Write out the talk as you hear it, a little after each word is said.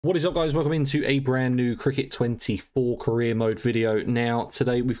What is up, guys? Welcome into a brand new Cricket 24 career mode video. Now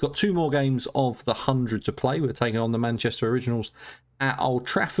today we've got two more games of the 100 to play. We're taking on the Manchester Originals at Old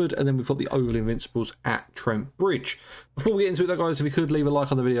Trafford, and then we've got the Oval Invincibles at Trent Bridge. Before we get into it though, guys, if you could leave a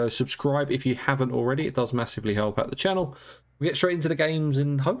like on the video, subscribe if you haven't already, it does massively help out the channel. We get straight into the games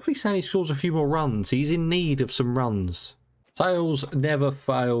and hopefully Sandy scores a few more runs. He's in need of some runs. Tails never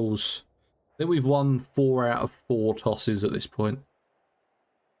fails. I think we've won 4 out of 4 tosses at this point.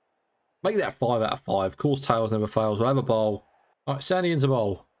 Make that 5 out of 5. Of course, Tails never fails. We'll have a bowl. All right, Sandy into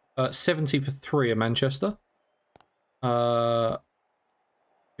bowl. 70 for 3 at Manchester.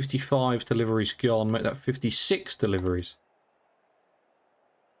 55 deliveries gone. Make that 56 deliveries.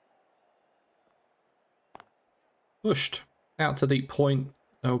 Pushed. Out to deep point.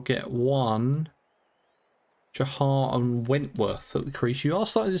 They'll get 1. Jahar and Wentworth at the crease. You are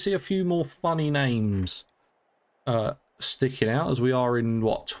starting to see a few more funny names sticking out as we are in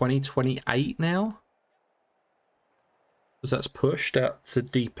what, 2028 now, because that's pushed out to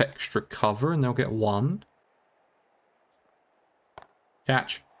deep extra cover and they'll get 1.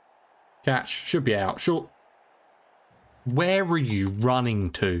 Catch should be out. Short. Where are you running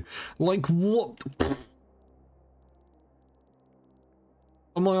to? Like, what?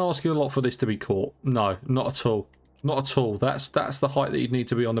 Am I asking a lot for this to be caught? No, not at all. Not at all. That's the height that you'd need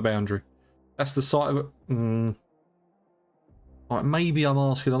to be on the boundary. That's the side of it. Like, maybe I'm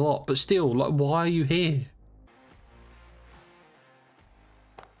asking a lot, but still, like, why are you here?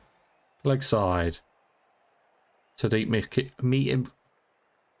 Leg side. To deep mid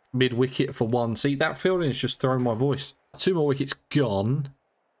wicket for 1. See, that fielding has just thrown my voice. 2 more wickets gone.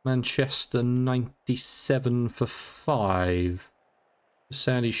 Manchester 97 for 5.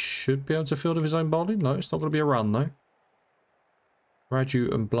 Sandy should be able to field of his own bowling. No, it's not going to be a run though.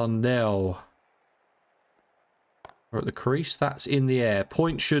 Raju and Blundell are at the crease. That's in the air.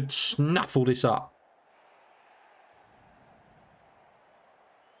 Point should snuffle this up.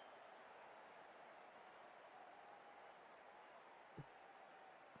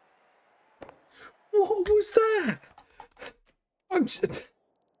 What was that?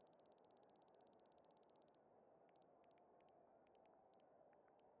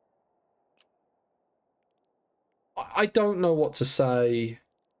 I don't know what to say.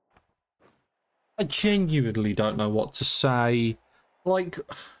 I genuinely don't know what to say. Like,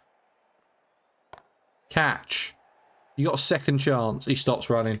 catch. You got a second chance. He stops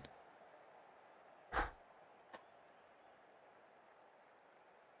running.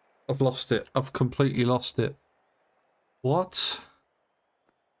 I've lost it. I've completely lost it. What?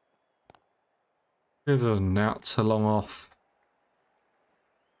 Driven out to long off.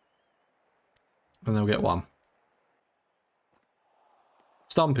 And they'll get 1.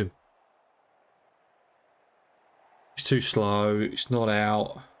 Stump him. He's too slow. It's not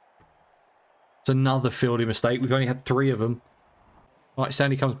out. It's another fielding mistake. We've only had 3 of them. Right,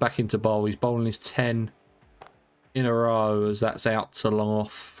 Sandy comes back into bowl. He's bowling his 10 in a row as that's out to long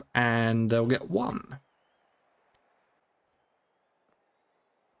off. And they'll get 1.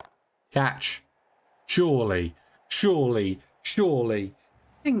 Catch. Surely. Surely. Surely.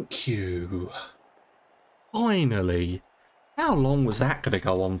 Thank you. Finally. How long was that going to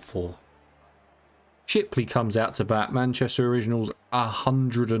go on for? Shipley comes out to bat. Manchester Originals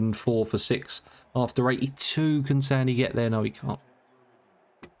 104 for 6 after 82. Can Sandy get there? No, he can't.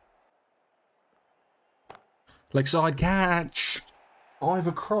 Leg side catch. I've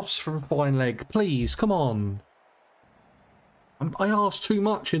across from fine leg. Please, come on. I asked too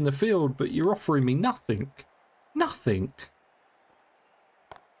much in the field, but you're offering me nothing. Nothing.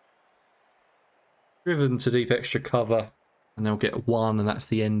 Driven to deep extra cover. And they'll get 1, and that's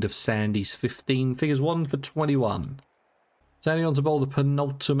the end of Sandy's 15. Figures 1 for 21. Sandy on to bowl the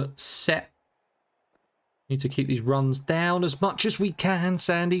penultimate set. Need to keep these runs down as much as we can,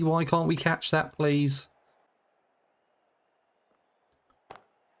 Sandy. Why can't we catch that, please?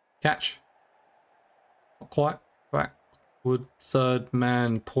 Catch. Not quite. Backward third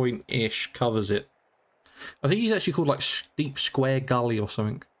man point-ish covers it. I think he's actually called like deep square gully or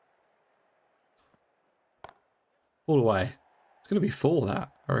something. All the way. It's going to be 4,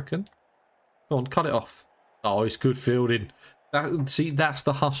 that, I reckon. Go on, cut it off. Oh, it's good fielding. See, that's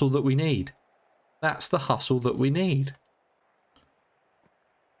the hustle that we need. That's the hustle that we need.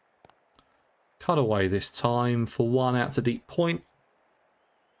 Cut away this time for 1 out to deep point.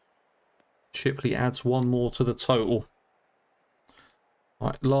 Shipley adds 1 more to the total.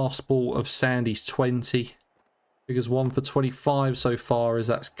 Right, last ball of Sandy's 20. Figures 1 for 25 so far as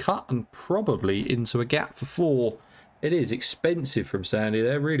that's cut and probably into a gap for 4. It is expensive from Sandy.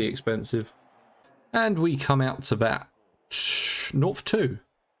 They're really expensive. And we come out to bat 0 for 2.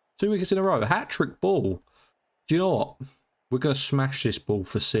 2 wickets in a row. Hat-trick ball. Do you know what? We're going to smash this ball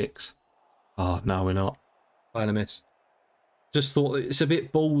for 6. Oh, no, we're not. Playing a miss. Just thought it's a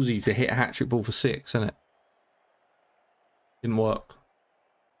bit ballsy to hit a hat-trick ball for 6, isn't it? Didn't work.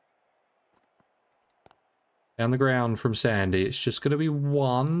 Down the ground from Sandy. It's just going to be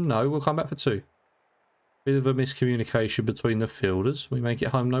 1. No, we'll come back for 2. Bit of a miscommunication between the fielders. We make it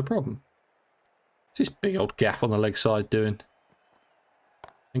home, no problem. What's this big old gap on the leg side doing?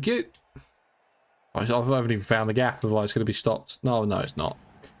 Thank you. I haven't even found the gap, otherwise it's going to be stopped. No, it's not.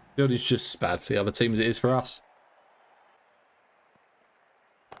 Fielding's just as bad for the other teams as it is for us.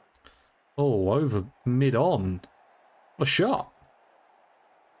 Oh, over mid-on. What a shot.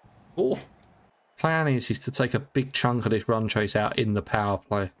 Oh. Plan is to take a big chunk of this run chase out in the power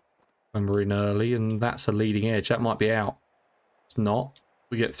play when we're in early, and that's a leading edge. That might be out. It's not.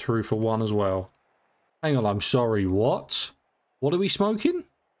 We get through for 1 as well. Hang on, I'm sorry, what? What are we smoking?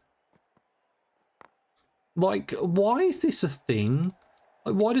 Like, why is this a thing?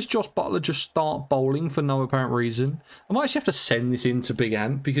 Like, why does Josh Butler just start bowling for no apparent reason? I might actually have to send this in to Big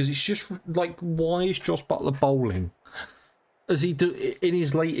Ant, because it's just, like, why is Josh Butler bowling? As he do in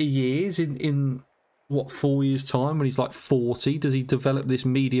his later years, in what, 4 years' time, when he's like 40, does he develop this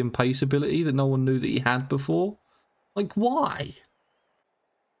medium pace ability that no one knew that he had before? Like, why?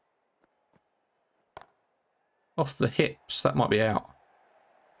 Off the hips, that might be out.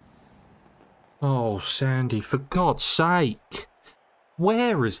 Oh, Sandy, for God's sake.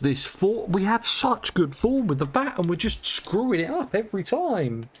 Where is this form? We had such good form with the bat, and we're just screwing it up every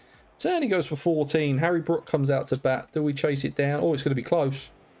time. Sandy goes for 14. Harry Brook comes out to bat. Do we chase it down? Oh, it's going to be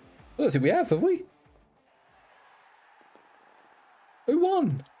close. I don't think we have we? Who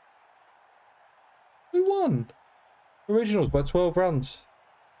won? Who won? Originals by 12 runs.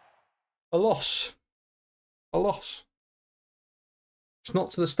 A loss. A loss. It's not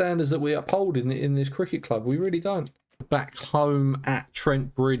to the standards that we uphold in this cricket club. We really don't. Back home at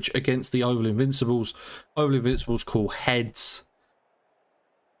Trent Bridge against the Oval Invincibles. Oval Invincibles call heads.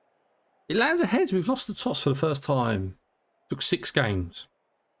 It lands a heads. We've lost the toss for the first time. Took 6 games.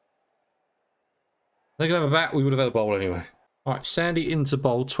 They're going to have a bat. We would have had a bowl anyway. All right, Sandy into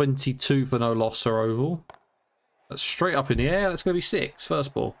bowl. 22 for no loss or oval. That's straight up in the air. That's going to be 6.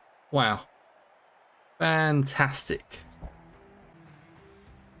 First ball. Wow. Fantastic.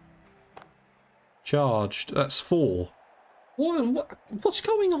 Charged. That's 4. What's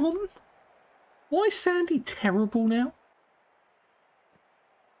going on? Why is Sandy terrible now?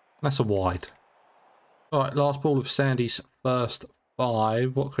 That's a wide. Alright, last ball of Sandy's first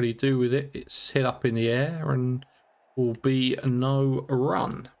 5. What could he do with it? It's hit up in the air and will be no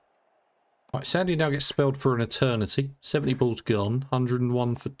run. Right, Sandy now gets spelled for an eternity. 70 balls gone.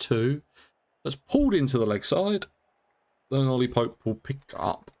 101 for 2. That's pulled into the leg side. Then Ollie Pope will pick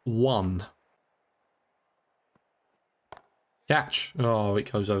up 1. Catch. Oh,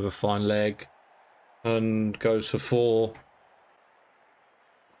 it goes over fine leg. And goes for 4.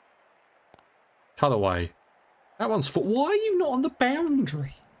 Cutaway. That one's for... Why are you not on the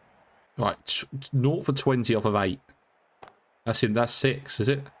boundary? Right, 0 for 20 off of 8. That's in. That's 6, is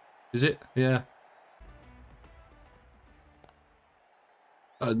it? Is it? Yeah.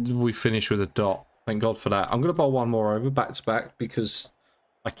 We finish with a dot. Thank God for that. I'm going to bowl 1 more over, back to back, because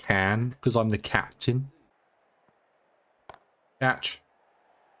I can, because I'm the captain. Catch.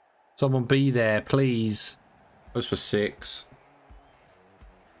 Someone be there, please. Goes for 6.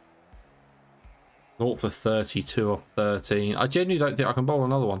 0 for 32 off 13. I genuinely don't think I can bowl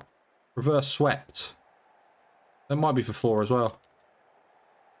another one. Reverse swept. That might be for 4 as well.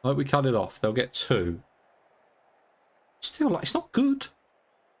 I hope we cut it off. They'll get 2. Still, like, it's not good.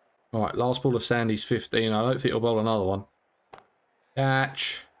 Alright, last ball of Sandy's 15. I don't think he'll bowl another one.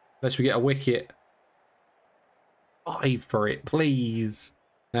 Catch. Unless we get a wicket. 5 for it, please.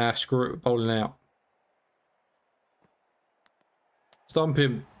 Nah, screw it, bowling out. Stump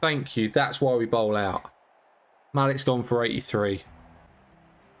him. Thank you. That's why we bowl out. Malik's gone for 83.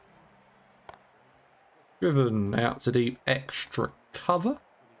 Driven out to deep, extra cover.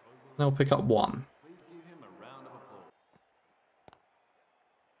 They'll pick up 1.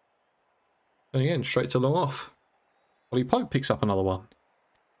 And again, straight to long off. Ollie Pope picks up another 1.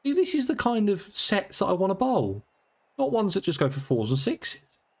 See, this is the kind of sets that I want to bowl. Not ones that just go for 4s and 6s.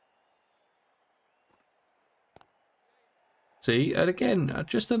 See, and again,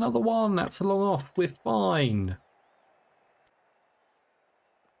 just another 1. That's a long off. We're fine.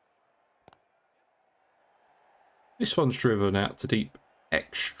 This one's driven out to deep,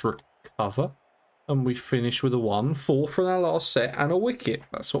 extra cover. And we finish with a 1. 4 from our last set and a wicket.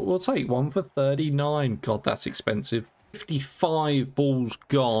 That's what we'll take. 1 for 39. God, that's expensive. 55 balls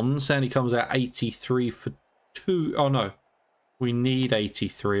gone. Sandy comes out 83 for 2. Oh, no. We need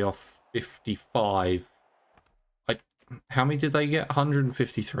 83 off 55. How many did they get?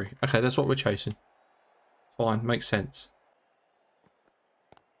 153. Okay, that's what we're chasing. Fine, makes sense.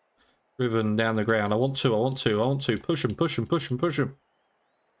 Driven down the ground. I want to. Push him, push him, push him, push him.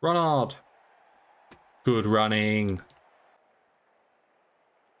 Run hard. Good running.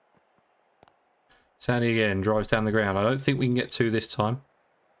 Sandy again, drives down the ground. I don't think we can get 2 this time.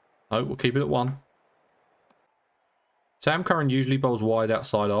 No, we'll keep it at 1. Sam Curran usually bowls wide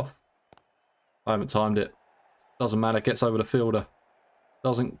outside off. I haven't timed it. Doesn't matter, gets over the fielder.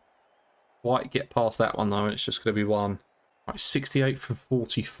 Doesn't quite get past that one though, and it's just going to be 1. Right, 68 for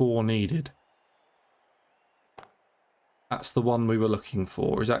 44 needed. That's the one we were looking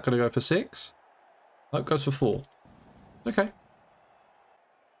for. Is that going to go for 6? No, it goes for 4. Okay.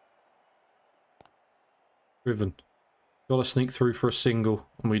 Driven. Got to sneak through for a single,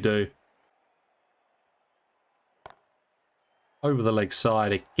 and we do. Over the leg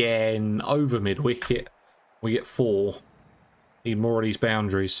side again, over mid-wicket. We get 4. Need more of these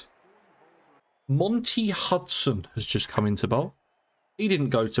boundaries. Monty Hudson has just come into bowl. He didn't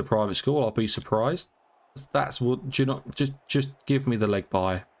go to private school, I'll be surprised. That's what, do you not, just give me the leg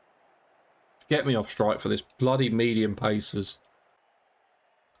by. Get me off strike for this bloody medium pacers.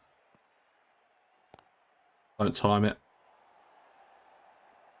 Don't time it.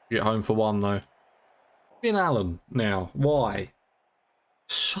 Get home for 1 though. Finn Allen now, why?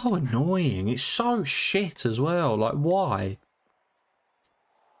 So annoying. It's so shit as well. Like, why?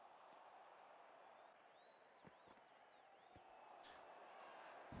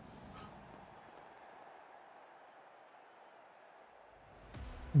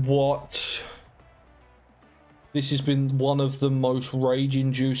 What? This has been one of the most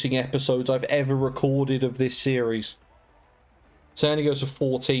rage-inducing episodes I've ever recorded of this series. Sandy goes for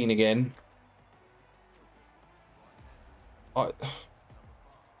 14 again.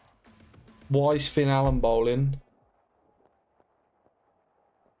 Why is Finn Allen bowling?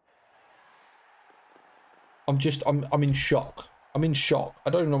 I'm in shock. I'm in shock. I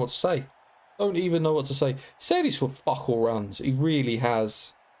don't even know what to say. Don't even know what to say. Sandy's scored fuck all runs. He really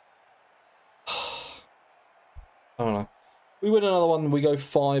has. I don't know. We win another one. We go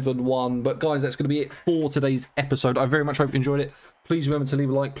 5-1. But guys, that's going to be it for today's episode. I very much hope you enjoyed it. Please remember to leave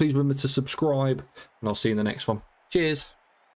a like. Please remember to subscribe. And I'll see you in the next one. Cheers.